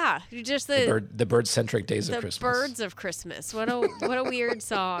 Yeah, just the bird-centric Days of Christmas. The Birds of Christmas. What a weird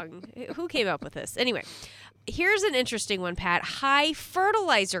song. Who came up with this? Anyway, here's an interesting one, Pat. High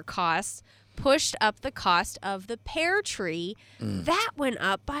fertilizer costs pushed up the cost of the pear tree. That went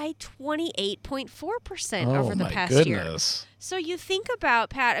up by 28.4% over the past year. So you think about,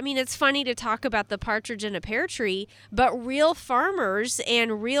 Pat, I mean, it's funny to talk about the partridge in a pear tree, but real farmers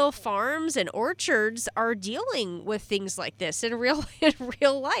and real farms and orchards are dealing with things like this in real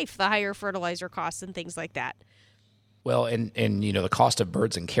life, the higher fertilizer costs and things like that. Well, and the cost of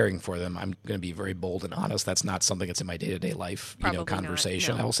birds and caring for them, I'm going to be very bold and honest. That's not something that's in my day-to-day life, Probably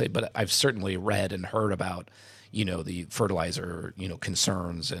conversation. Not, no. I will say, but I've certainly read and heard about, the fertilizer,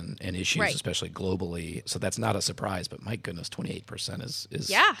 concerns and issues, right. especially globally. So that's not a surprise. But my goodness, 28% is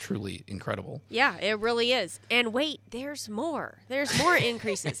truly incredible. Yeah, it really is. And wait, there's more. There's more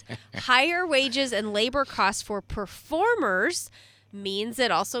increases. Higher wages and labor costs for performers means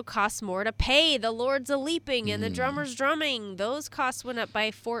it also costs more to pay the lords a leaping and the drummers drumming. Those costs went up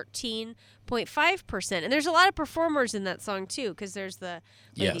by 14.5%. And there's a lot of performers in that song too, because there's the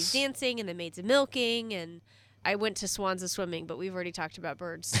ladies dancing and the maids a milking, and I went to swans a swimming, but we've already talked about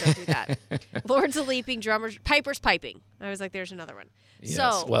birds, so don't do that. Lords a leaping, drummers, pipers piping. I was like, there's another one. Yes.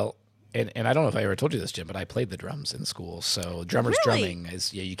 So, well, and I don't know if I ever told you this, Jim, but I played the drums in school. So drummers drumming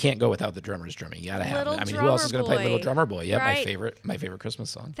is you can't go without the drummers drumming. You gotta have it. I mean, who else is gonna play Little Drummer Boy? Yeah, right. my favorite Christmas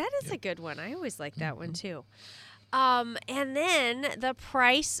song. That is a good one. I always like that one too. And then the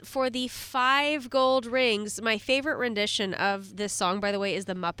price for the 5 gold rings. My favorite rendition of this song, by the way, is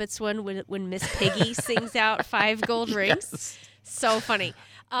the Muppets one when Miss Piggy sings out 5 gold rings. Yes. So funny.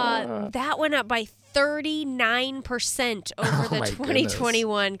 That went up by 39% over the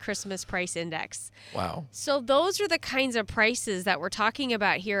 2021 Christmas price index. Wow. So those are the kinds of prices that we're talking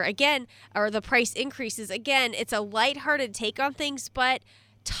about here. Again, or the price increases. Again, it's a lighthearted take on things, but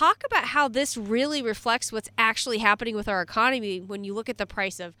talk about how this really reflects what's actually happening with our economy when you look at the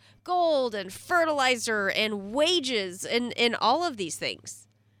price of gold and fertilizer and wages and all of these things.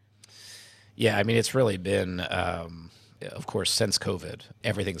 Yeah, I mean, it's really been, of course, since COVID,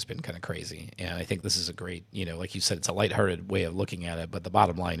 everything's been kind of crazy. And I think this is a great, like you said, it's a lighthearted way of looking at it. But the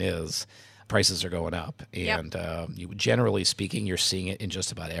bottom line is prices are going up. And generally speaking, you're seeing it in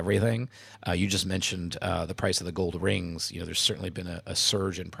just about everything. You just mentioned the price of the gold rings. There's certainly been a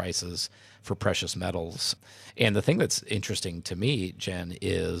surge in prices for precious metals. And the thing that's interesting to me, Jen,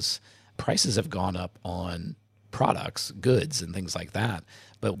 is prices have gone up on products, goods, and things like that.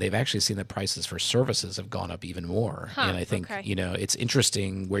 But they've actually seen that prices for services have gone up even more. And I think, it's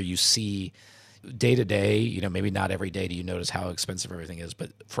interesting where you see day to day, maybe not every day do you notice how expensive everything is,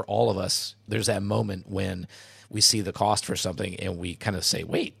 but for all of us, there's that moment when we see the cost for something and we kind of say,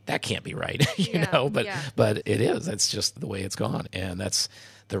 wait, that can't be right, but it is. That's just the way it's gone. And that's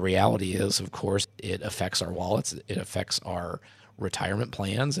the reality is, of course, it affects our wallets. It affects our retirement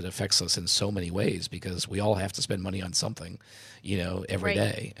plans. It affects us in so many ways because we all have to spend money on something, every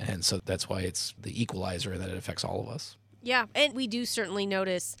day. And so that's why it's the equalizer that it affects all of us. Yeah. And we do certainly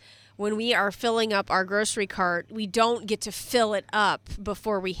notice when we are filling up our grocery cart, we don't get to fill it up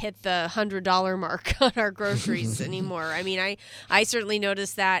before we hit the $100 mark on our groceries anymore. I mean, I certainly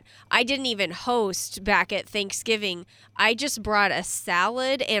noticed that. I didn't even host back at Thanksgiving. I just brought a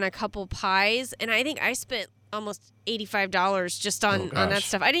salad and a couple pies, and I think I spent almost $85 just on that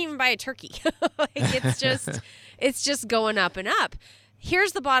stuff. I didn't even buy a turkey. It's just going up and up.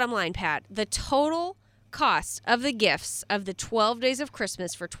 Here's the bottom line, Pat. The total cost of the gifts of the 12 days of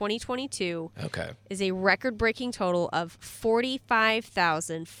Christmas for 2022 is a record-breaking total of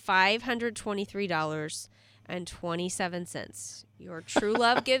 $45,523.27. Your true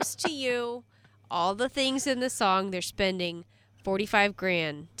love gives to you all the things in the song. They're spending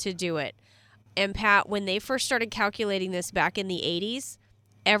 $45,000 to do it. And Pat, when they first started calculating this back in the 80s,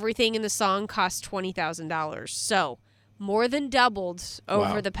 everything in the song cost $20,000. So more than doubled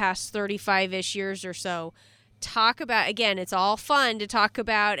over the past 35-ish years or so. Talk about, again, it's all fun to talk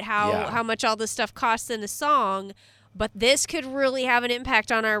about how much all this stuff costs in a song, but this could really have an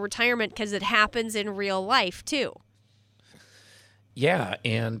impact on our retirement because it happens in real life too. Yeah,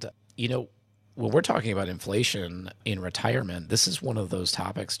 and, when we're talking about inflation in retirement, this is one of those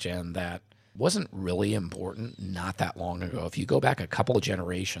topics, Jen, that wasn't really important not that long ago. If you go back a couple of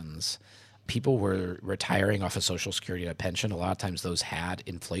generations, people were retiring off of Social Security and a pension. A lot of times those had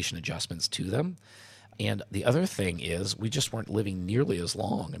inflation adjustments to them. And the other thing is we just weren't living nearly as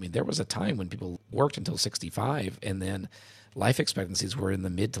long. I mean, there was a time when people worked until 65 and then life expectancies were in the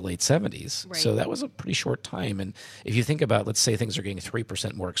mid to late 70s. Right. So that was a pretty short time. And if you think about, let's say things are getting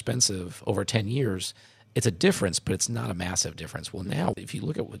 3% more expensive over 10 years, it's a difference, but it's not a massive difference. Well, now, if you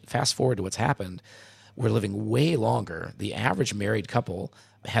look at fast forward to what's happened, we're living way longer. The average married couple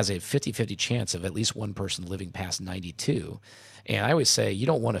has a 50-50 chance of at least one person living past 92. And I always say you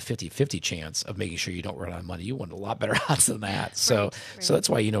don't want a 50-50 chance of making sure you don't run out of money. You want a lot better odds than that. So so that's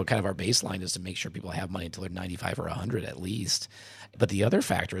why, kind of our baseline is to make sure people have money until they're 95 or 100 at least. But the other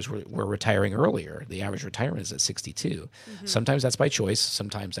factor is we're retiring earlier. The average retirement is at 62. Sometimes that's by choice.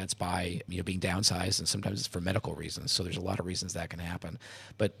 Sometimes that's by being downsized, and sometimes it's for medical reasons. So there's a lot of reasons that can happen.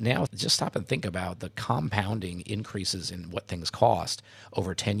 But now just stop and think about the compounding increases in what things cost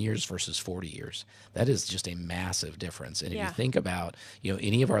over 10 years versus 40 years. That is just a massive difference. And if you think about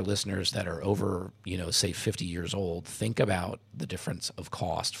any of our listeners that are over say 50 years old, think about the difference of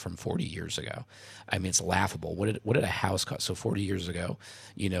cost from 40 years ago. I mean, it's laughable. What did a house cost? So 40 years ago,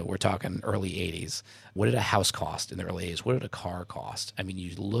 we're talking early 80s. What did a house cost in the early 80s? What did a car cost? I mean,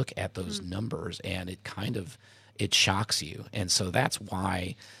 you look at those numbers and it shocks you. And so that's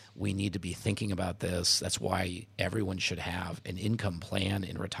why we need to be thinking about this. That's why everyone should have an income plan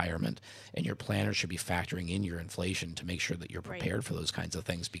in retirement, and your planner should be factoring in your inflation to make sure that you're prepared for those kinds of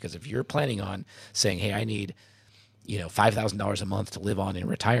things. Because if you're planning on saying, hey, I need $5,000 a month to live on in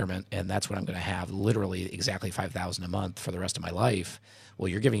retirement, and that's what I'm going to have, literally exactly $5,000 a month for the rest of my life, well,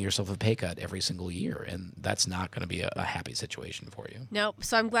 you're giving yourself a pay cut every single year, and that's not going to be a happy situation for you. Nope.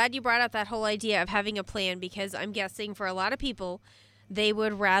 So I'm glad you brought up that whole idea of having a plan, because I'm guessing for a lot of people, they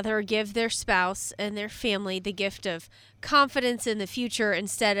would rather give their spouse and their family the gift of confidence in the future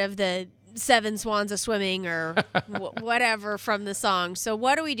instead of the 7 swans a swimming or whatever from the song. So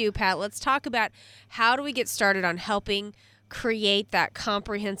what do we do, Pat? Let's talk about how do we get started on helping create that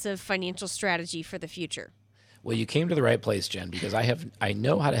comprehensive financial strategy for the future. Well, you came to the right place, Jen, because I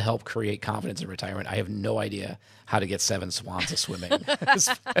know how to help create confidence in retirement. I have no idea how to get 7 swans a swimming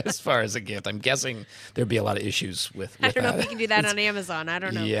as far as a gift. I'm guessing there'd be a lot of issues with I don't know that. if you can do that on Amazon. I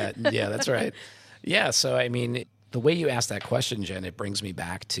don't know. Yeah, that's right. Yeah, so I mean, the way you asked that question, Jen, it brings me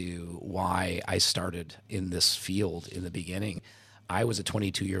back to why I started in this field in the beginning. I was a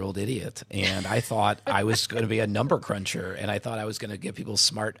 22-year-old idiot, and I thought I was going to be a number cruncher, and I thought I was going to give people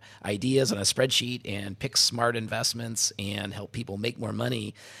smart ideas on a spreadsheet and pick smart investments and help people make more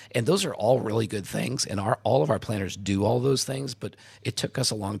money. And those are all really good things, and all of our planners do all those things, but it took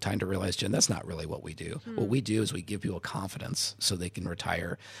us a long time to realize, Jen, that's not really what we do. What we do is we give people confidence so they can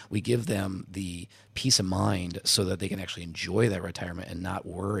retire. We give them the peace of mind so that they can actually enjoy their retirement and not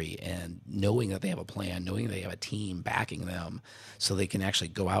worry, and knowing that they have a plan, knowing they have a team backing them, so they can actually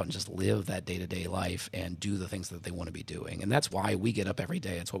go out and just live that day-to-day life and do the things that they want to be doing. And that's why we get up every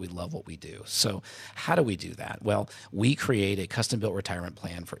day. It's why we love what we do. So how do we do that? Well, we create a custom-built retirement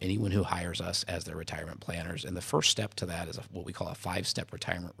plan for anyone who hires us as their retirement planners. And the first step to that is what we call a 5-step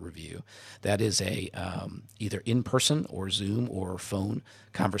retirement review. That is a either in-person or Zoom or phone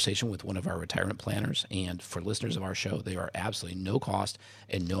conversation with one of our retirement planners. And for listeners of our show, they are absolutely no cost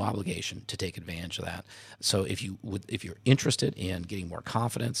and no obligation to take advantage of that. So if you're interested in getting more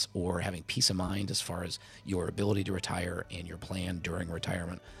confidence or having peace of mind as far as your ability to retire and your plan during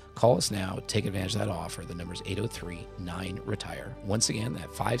retirement, call us now. Take advantage of that offer. The number is 803-9-RETIRE. Once again, that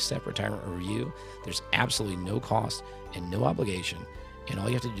 5-step retirement review, there's absolutely no cost and no obligation. And all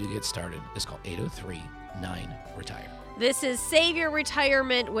you have to do to get started is call 803-9-RETIRE. This is Save Your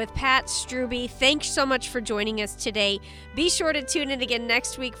Retirement with Pat Strube. Thanks so much for joining us today. Be sure to tune in again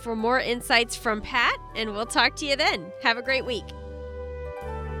next week for more insights from Pat, and we'll talk to you then. Have a great week.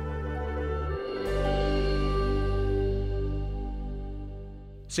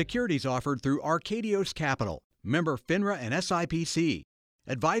 Securities offered through Arcadios Capital, member FINRA and SIPC.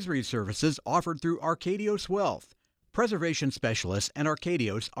 Advisory services offered through Arcadios Wealth. Preservation Specialists and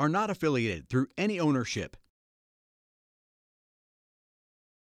Arcadios are not affiliated through any ownership.